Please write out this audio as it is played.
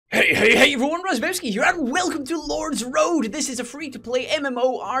Hey everyone, Razzbowski here, and welcome to Lord's Road. This is a free-to-play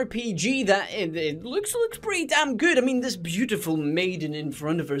MMORPG that it looks pretty damn good. I mean, this beautiful maiden in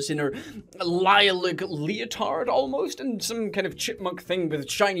front of us in her lilac leotard almost, and some kind of chipmunk thing with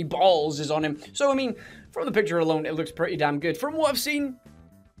shiny balls is on him. So, I mean, from the picture alone, it looks pretty damn good. From what I've seen,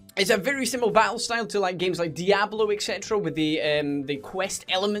 it's a very similar battle style to like games like Diablo, etc., with the quest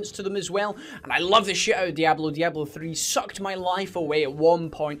elements to them as well. And I love the shit out of Diablo. Diablo 3 sucked my life away at one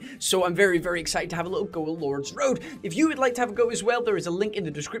point, so I'm very, very excited to have a little go at Lord's Road. If you would like to have a go as well, there is a link in the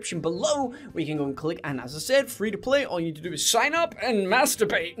description below where you can go and click. And as I said, free to play. All you need to do is sign up and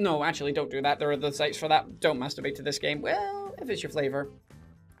masturbate. No, actually, don't do that. There are other sites for that. Don't masturbate to this game. Well, if it's your flavor,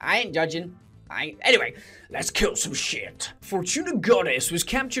 I ain't judging. Anyway, let's kill some shit. Fortuna Goddess was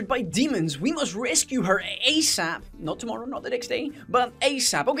captured by demons. We must rescue her ASAP. Not tomorrow, not the next day, but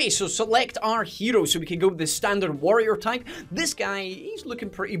ASAP. Okay, so select our hero so we can go with the standard warrior type. This guy, he's looking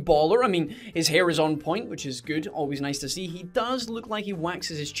pretty baller. I mean, his hair is on point, which is good. Always nice to see. He does look like he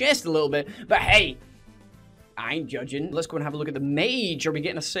waxes his chest a little bit, but hey, I ain't judging. Let's go and have a look at the mage. Are we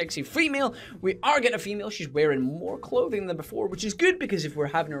getting a sexy female? We are getting a female. She's wearing more clothing than before, which is good because if we're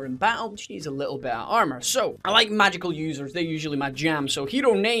having her in battle, she needs a little bit of armor. So, I like magical users. They're usually my jam. So,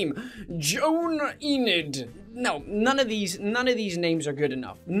 hero name, Joan Enid. No, none of these names are good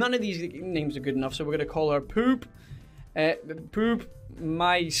enough. None of these names are good enough. So, we're going to call her Poop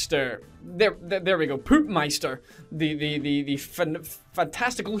Meister. There we go. Poopmeister, the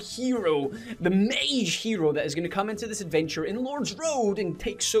fantastical hero, the mage hero that is going to come into this adventure in Lord's Road and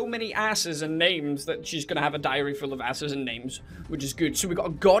take so many asses and names that she's going to have a diary full of asses and names, which is good. So we got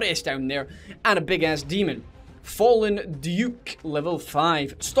a goddess down there and a big ass demon. Fallen Duke, level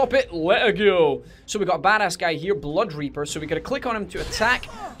 5. Stop it, let her go. So we got a badass guy here, Blood Reaper. So we got to click on him to attack.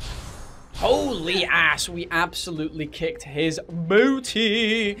 Holy ass, we absolutely kicked his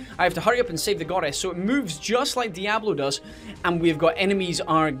booty. I have to hurry up and save the goddess, so it moves just like Diablo does, and we've got enemies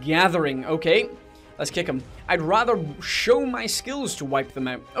are gathering. Okay, let's kick them. I'd rather show my skills to wipe them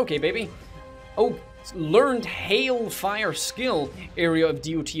out. Okay, baby. Oh, learned hail fire skill. Area of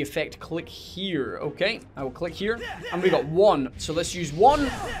DOT effect, click here. Okay, I will click here, and we got one. So let's use one,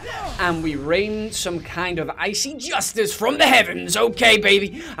 and we rain some kind of icy justice from the heavens. Okay,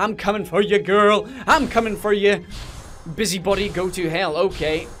 baby, I'm coming for you, girl. I'm coming for you. Busybody, go to hell.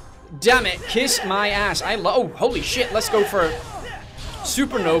 Okay, damn it, kiss my ass. Oh, holy shit, let's go for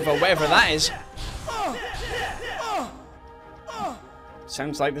supernova, whatever that is.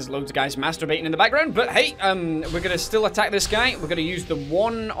 Sounds like there's loads of guys masturbating in the background, but hey, we're gonna still attack this guy. We're gonna use the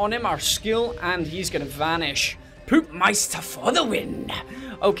one on him, our skill, and he's gonna vanish. Poopmeister for the win.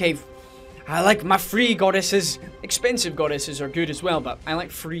 Okay, I like my free goddesses. Expensive goddesses are good as well, but I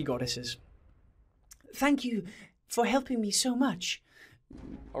like free goddesses. Thank you for helping me so much.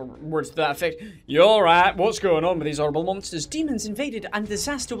 Or words to that effect. You're alright, what's going on with these horrible monsters? Demons invaded and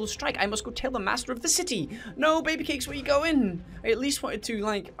disaster will strike. I must go tell the master of the city. No, baby cakes, where you going? I at least wanted to,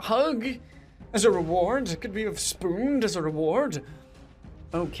 like, hug as a reward. Could we have spooned as a reward?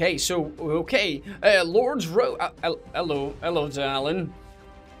 Okay, so, okay. Lord's Road. Hello, darling.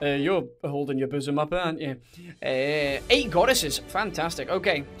 You're holding your bosom up, aren't you? 8 goddesses. Fantastic.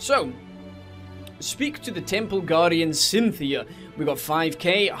 Okay, so speak to the Temple Guardian Cynthia. We got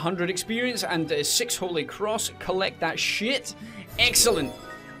 5k, 100 experience, and 6 Holy Cross. Collect that shit. Excellent.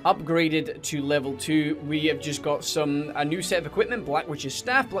 Upgraded to level 2. We have just got a new set of equipment. Black Witch's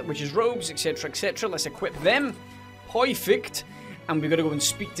Staff, Black Witch's Robes, etc, etc. Let's equip them. Perfect. And we've got to go and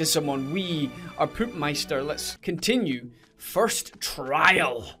speak to someone. We are Poopmeister. Let's continue. First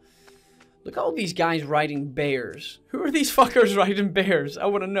trial. Look at all these guys riding bears. Who are these fuckers riding bears? I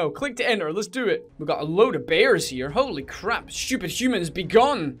want to know. Click to enter. Let's do it. We've got a load of bears here. Holy crap. Stupid humans, be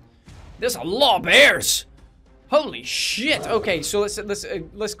gone. There's a lot of bears. Holy shit. Okay, so let's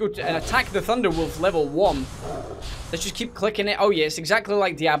go and attack the Thunderwolf level 1. Let's just keep clicking it. Oh yeah, it's exactly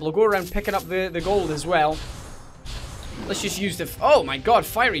like Diablo. Go around picking up the gold as well. Let's just use oh my god,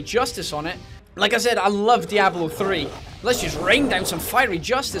 Fiery Justice on it. Like I said, I love Diablo 3. Let's just rain down some fiery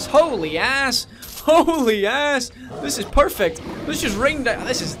justice. Holy ass! Holy ass! This is perfect. Let's just rain down.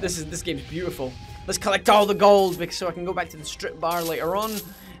 This game's beautiful. Let's collect all the gold so I can go back to the strip bar later on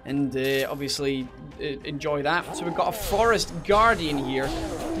and obviously enjoy that. So we've got a forest guardian here.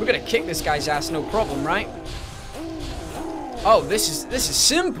 We're gonna kick this guy's ass, no problem, right? Oh, this is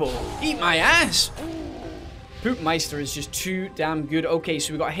simple. Eat my ass. Poopmeister is just too damn good. Okay,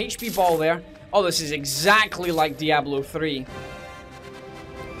 so we got a HP ball there. Oh, this is exactly like Diablo 3.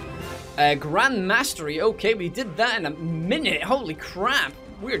 Grand Mastery. Okay, we did that in a minute. Holy crap.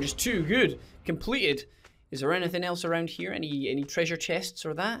 We're just too good. Completed. Is there anything else around here? Any treasure chests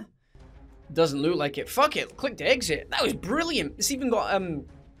or that? Doesn't look like it. Fuck it. Click to exit. That was brilliant. It's even got,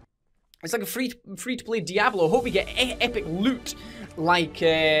 it's like a free-to-play Diablo. Hope we get epic loot like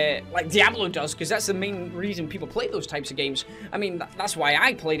Diablo does, because that's the main reason people play those types of games. I mean, that's why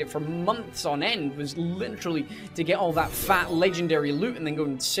I played it for months on end, was literally to get all that fat legendary loot and then go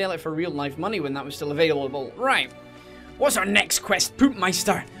and sell it for real-life money when that was still available. Right. What's our next quest,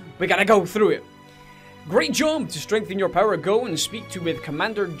 Poopmeister? We gotta go through it. Great job! To strengthen your power, go and speak with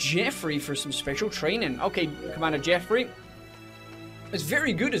Commander Jeffrey for some special training. Okay, Commander Jeffrey. It's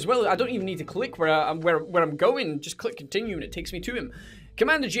very good as well. I don't even need to click where I'm going. Just click continue and it takes me to him.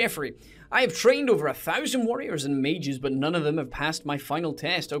 Commander Jeffrey, I have trained over 1,000 warriors and mages, but none of them have passed my final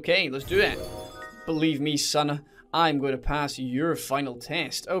test. Okay, let's do it. Believe me, son, I'm going to pass your final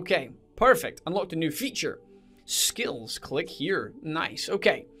test. Okay, perfect. Unlocked a new feature. Skills, click here. Nice,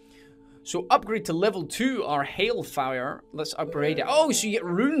 okay. So upgrade to level 2 our Hailfire. Let's upgrade it. Oh, so you get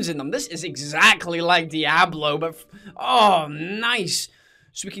runes in them. This is exactly like Diablo, but... oh, nice.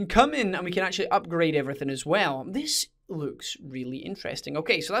 So we can come in and we can actually upgrade everything as well. This looks really interesting.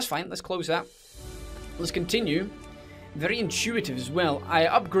 Okay, so that's fine. Let's close that. Let's continue. Very intuitive as well. I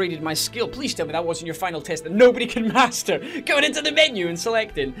upgraded my skill. Please tell me that wasn't your final test that nobody can master. Going into the menu and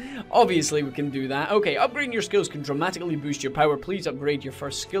selecting. Obviously, we can do that. Okay, upgrading your skills can dramatically boost your power. Please upgrade your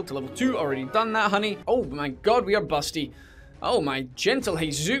first skill to level 2. Already done that, honey. Oh my god, we are busty. Oh my gentle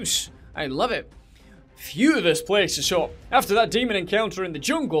Jesus. I love it. Phew, this place is so... after that demon encounter in the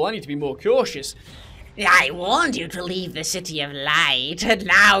jungle, I need to be more cautious. I warned you to leave the City of Light, and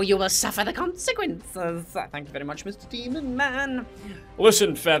now you will suffer the consequences. Thank you very much, Mr. Demon Man.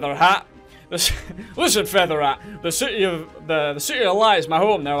 Listen, Featherhat. Listen, Featherhat. The city of Light is my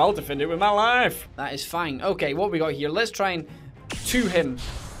home now. I'll defend it with my life. That is fine. Okay, what we got here? Let's try and to him.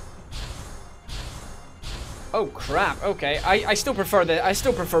 Oh crap. Okay, I still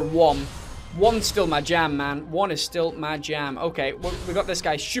prefer one. One's still my jam, man. One is still my jam. Okay, we got this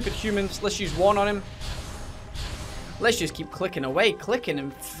guy, stupid humans. Let's use one on him. Let's just keep clicking away, clicking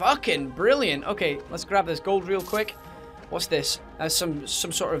and fucking brilliant. Okay, let's grab this gold real quick. What's this? Some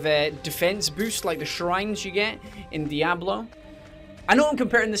sort of defense boost like the shrines you get in Diablo. I know I'm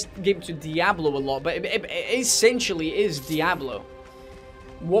comparing this game to Diablo a lot, but it essentially is Diablo.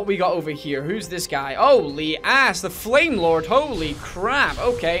 What we got over here? Who's this guy? Holy ass, the Flame Lord. Holy crap.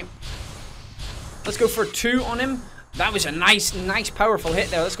 Okay. Let's go for 2 on him. That was a nice powerful hit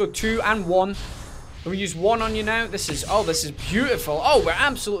there. Let's go 2 and 1. We use 1 on you now. This is beautiful. Oh, we're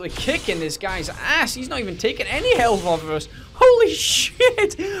absolutely kicking this guy's ass. He's not even taking any health off of us. Holy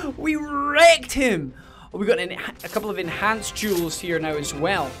shit. We wrecked him. Oh, we got a couple of enhanced jewels here now as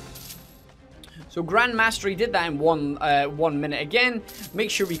well. So Grand Mastery did that in 1 minute again. Make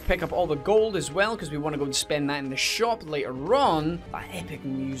sure we pick up all the gold as well, because we want to go and spend that in the shop later on. That epic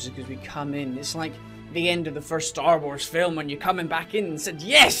music as we come in. It's like the end of the first Star Wars film when you're coming back in and said,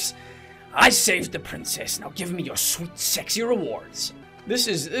 yes, I saved the princess. Now give me your sweet, sexy rewards. This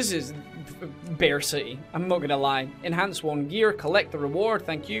is Bear City. I'm not gonna lie. Enhance 1 gear, collect the reward.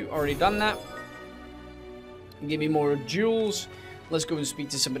 Thank you. Already done that. Give me more jewels. Let's go and speak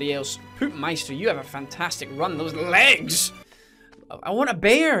to somebody else. Poopmeister, you have a fantastic run. Those legs! I want a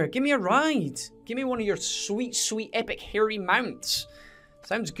bear. Give me a ride. Give me one of your sweet, sweet, epic, hairy mounts.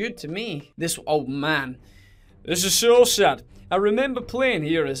 Sounds good to me. Oh man. This is so sad. I remember playing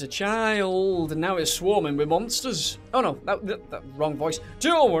here as a child, and now it's swarming with monsters. Oh no, that wrong voice.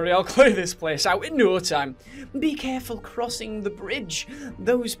 Don't worry, I'll clear this place out in no time. Be careful crossing the bridge.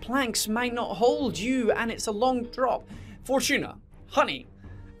 Those planks might not hold you, and it's a long drop. Fortuna. Honey,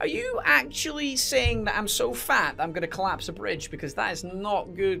 are you actually saying that I'm so fat that I'm going to collapse a bridge? Because that is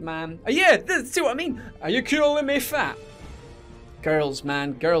not good, man. Yeah, see what I mean? Are you calling me fat? Girls,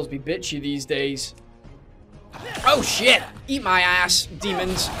 man. Girls be bitchy these days. Oh, shit. Eat my ass,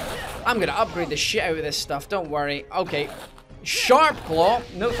 demons. I'm going to upgrade the shit out of this stuff. Don't worry. Okay. Sharp Claw.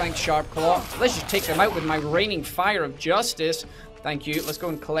 No thanks, Sharp Claw. Let's just take them out with my raining fire of justice. Thank you. Let's go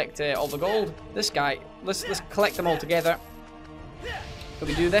and collect all the gold. This guy. Let's collect them all together. Can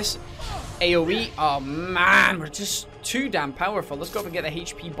we do this? AoE. Oh man, we're just too damn powerful. Let's go up and get the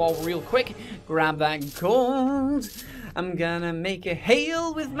HP ball real quick. Grab that gold. I'm gonna make a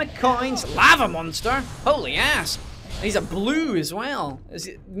hail with my coins. Lava monster. Holy ass. And he's a blue as well. Does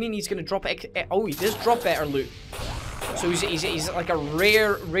it mean he's gonna drop? Oh, he does drop better loot. So he's like a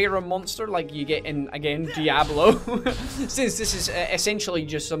rarer monster like you get in, again, Diablo. Since this is essentially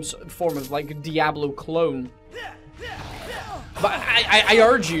just some form of like Diablo clone. But I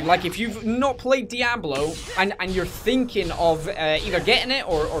urge you, like, if you've not played Diablo and you're thinking of either getting it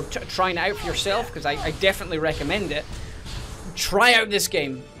or trying it out for yourself, because I definitely recommend it, try out this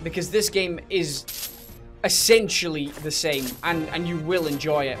game, because this game is essentially the same, and you will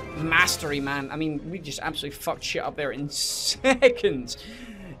enjoy it. Mastery, man. I mean, we just absolutely fucked shit up there in seconds.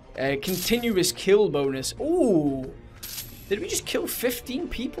 Continuous kill bonus. Ooh. Did we just kill 15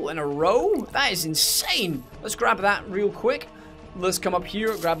 people in a row? That is insane. Let's grab that real quick. Let's come up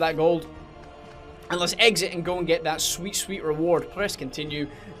here, grab that gold. And let's exit and go and get that sweet, sweet reward. Press continue.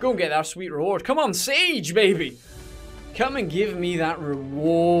 Go and get that sweet reward. Come on, Sage, baby. Come and give me that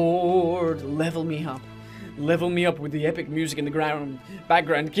reward. Level me up. Level me up with the epic music in the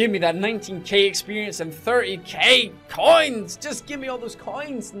background. Give me that 19k experience and 30k coins. Just give me all those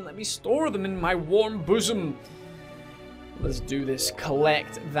coins and let me store them in my warm bosom. Let's do this.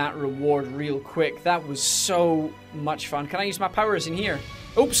 Collect that reward real quick. That was so much fun. Can I use my powers in here?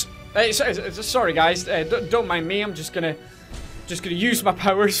 Oops. Sorry, guys. Don't mind me. I'm just gonna use my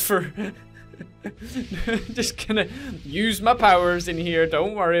powers for. Just gonna use my powers in here.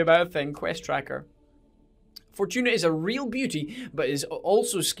 Don't worry about a thing. Quest tracker. Fortuna is a real beauty, but is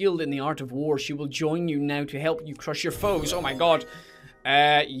also skilled in the art of war. She will join you now to help you crush your foes. Oh my god.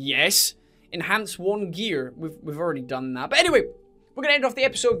 Yes. Enhance 1 gear. We've already done that. But anyway, we're going to end off the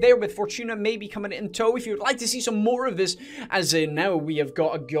episode there with Fortuna maybe coming in tow. If you'd like to see some more of this, as now we have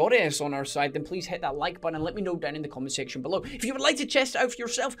got a goddess on our side, then please hit that like button and let me know down in the comment section below. If you would like to test it out for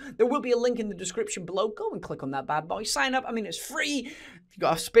yourself, there will be a link in the description below. Go and click on that bad boy. Sign up. I mean, it's free. If you've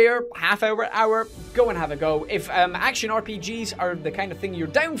got a spare half hour, go and have a go. If action RPGs are the kind of thing you're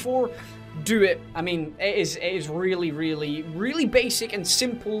down for, do it. I mean, it is really, really, really basic and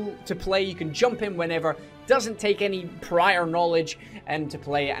simple to play. You can jump in whenever. Doesn't take any prior knowledge to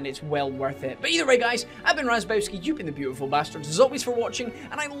play it, and it's well worth it. But either way, guys, I've been Razzbowski. You've been the beautiful bastards. As always for watching,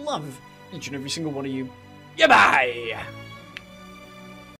 and I love each and every single one of you. Goodbye!